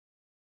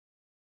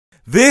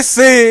This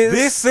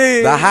is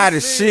the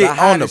hottest shit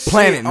on the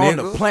planet,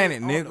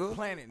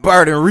 nigga.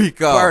 Bird and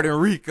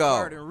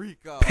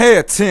Rico. Pay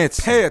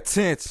attention.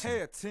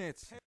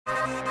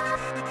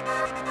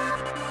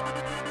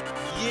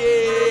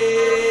 Yeah,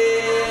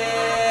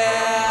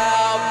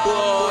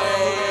 boy.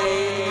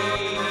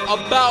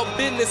 About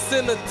business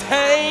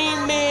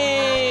entertainment.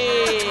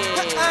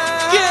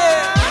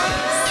 Yeah.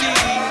 See,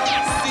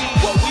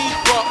 what we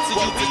brought to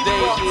you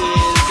today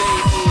is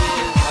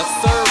a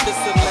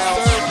service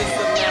announcement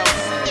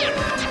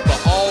for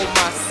all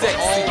my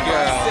sexy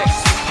girls.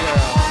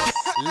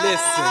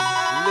 Listen.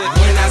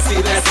 When I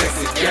see that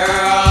sexy girl,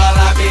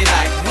 I be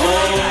like, oh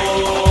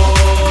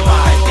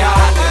my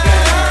God,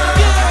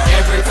 girl.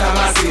 Every time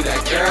I see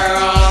that girl,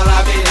 I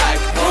be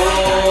like,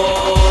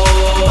 oh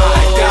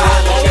my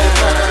God,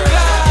 girl.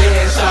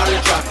 Then shawty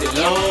dropped it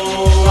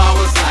low, I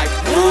was like,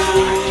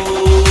 ooh,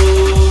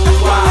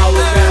 wow,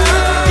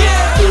 girl.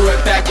 Threw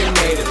it back and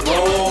made it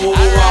roll,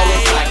 I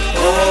was like,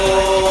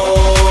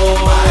 oh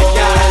my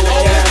God,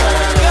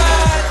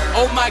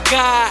 girl. Oh my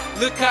God,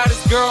 look how this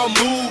girl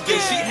moving.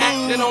 She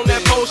acting on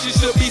that pole, she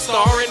should be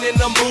starring in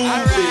the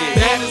movie.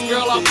 Baddest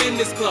girl off in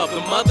this club,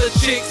 the mother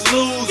chicks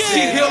losing.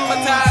 She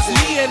hypnotized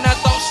me and I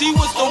thought she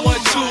was the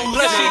one choosing.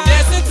 Plus she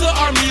dancing to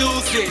our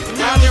music.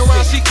 Round and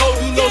round she cold,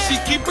 you know she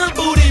keep her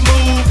booty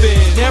moving.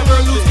 Never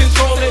lose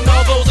control and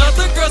all those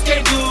other girls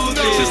can't do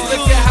this. Just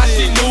look at how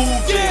she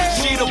moving.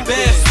 She the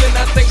best and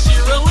I think she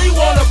really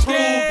wanna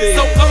prove it.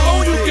 So come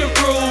on, you can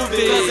prove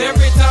it. Cause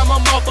every time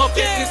I'm off up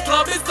in this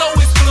club, it's so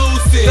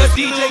exclusive. The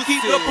DJ keep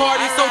the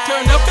party so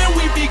turn up and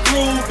we be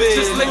grooving.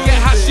 Just look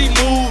at how she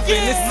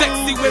moving. It's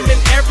sexy women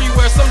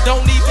everywhere, some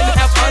don't even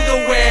have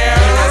underwear.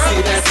 When I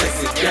see that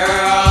sexy girl,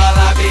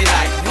 I be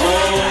like,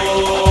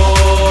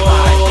 oh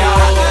my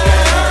God,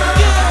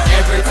 girl.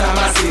 Every time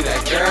I see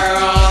that girl,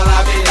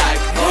 I be like,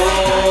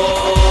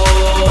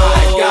 oh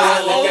my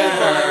God,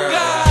 girl.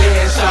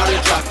 Then shawty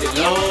dropped it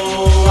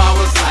low, I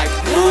was like,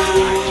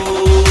 ooh,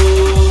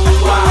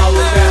 wow,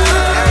 girl.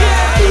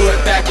 Threw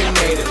it back and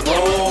made it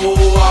roll,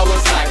 I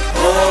was like,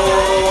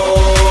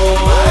 oh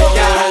my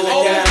God,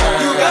 girl.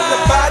 You got the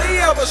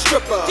body of a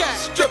stripper,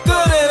 strip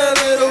good in a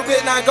little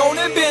bit, now go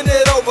and bend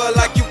it over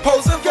like you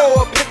posing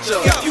for a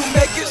picture. If you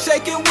make it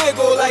shake and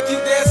wiggle like you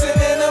dancing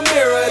in a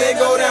mirror, then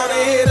go down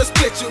and hit a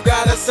split, you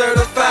got a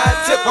certified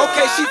tip.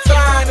 Okay, she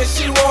fine and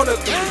she wanna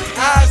be,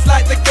 eyes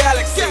like the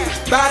galaxy,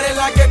 body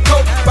like a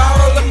Coke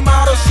bottle, the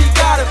model she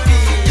gotta be.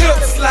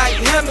 Hips like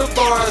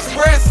handlebars,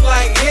 breasts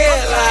like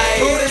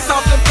headlights, booty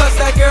soft and plus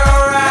that girl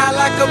ride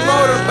like a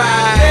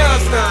motorbike.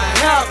 Nails done,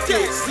 hair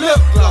fixed, lip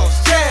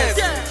gloss,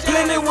 jazzy.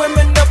 Plenty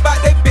women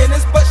about they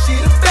business, but she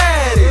the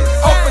baddest.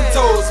 Open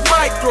toes,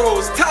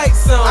 micros,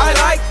 tights on, I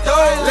like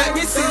those. Let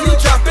me see you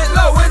drop it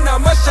low and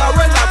I'ma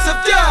shower lots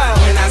of y'all.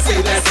 When I see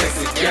that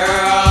sexy girl,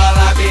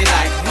 I be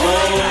like,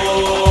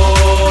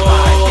 oh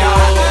my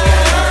God,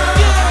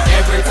 girl.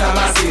 Every time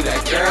I see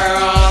that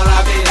girl, I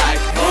be like,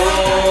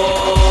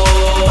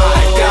 oh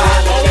my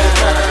God,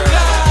 girl.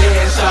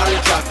 Then shawty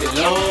dropped it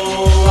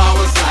low, I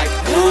was like,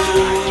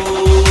 ooh,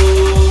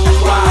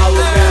 wow,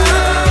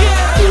 girl.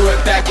 Threw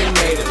it back and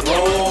made it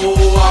roll,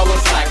 I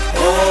was like,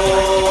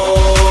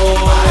 oh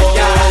my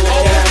God,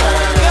 girl.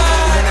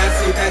 When I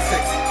see that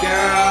sexy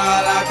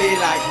girl, I be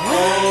like,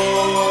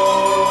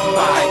 oh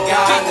my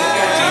God,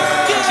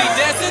 girl. She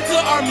dancing to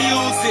our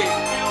music.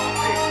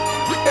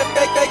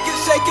 They can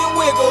shake and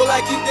wiggle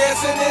like you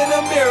dancing in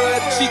a mirror.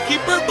 She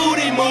keep her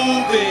booty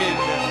moving.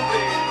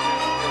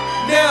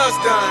 Nails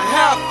done,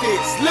 hair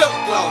fixed, lip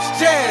gloss,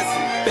 jazzy.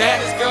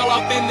 Baddest girl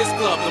off in this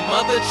club, the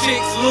mother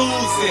chicks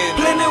losing.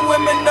 Plenty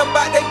women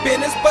about they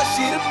business, but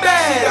she the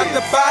baddest. She got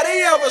the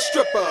body of a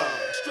stripper.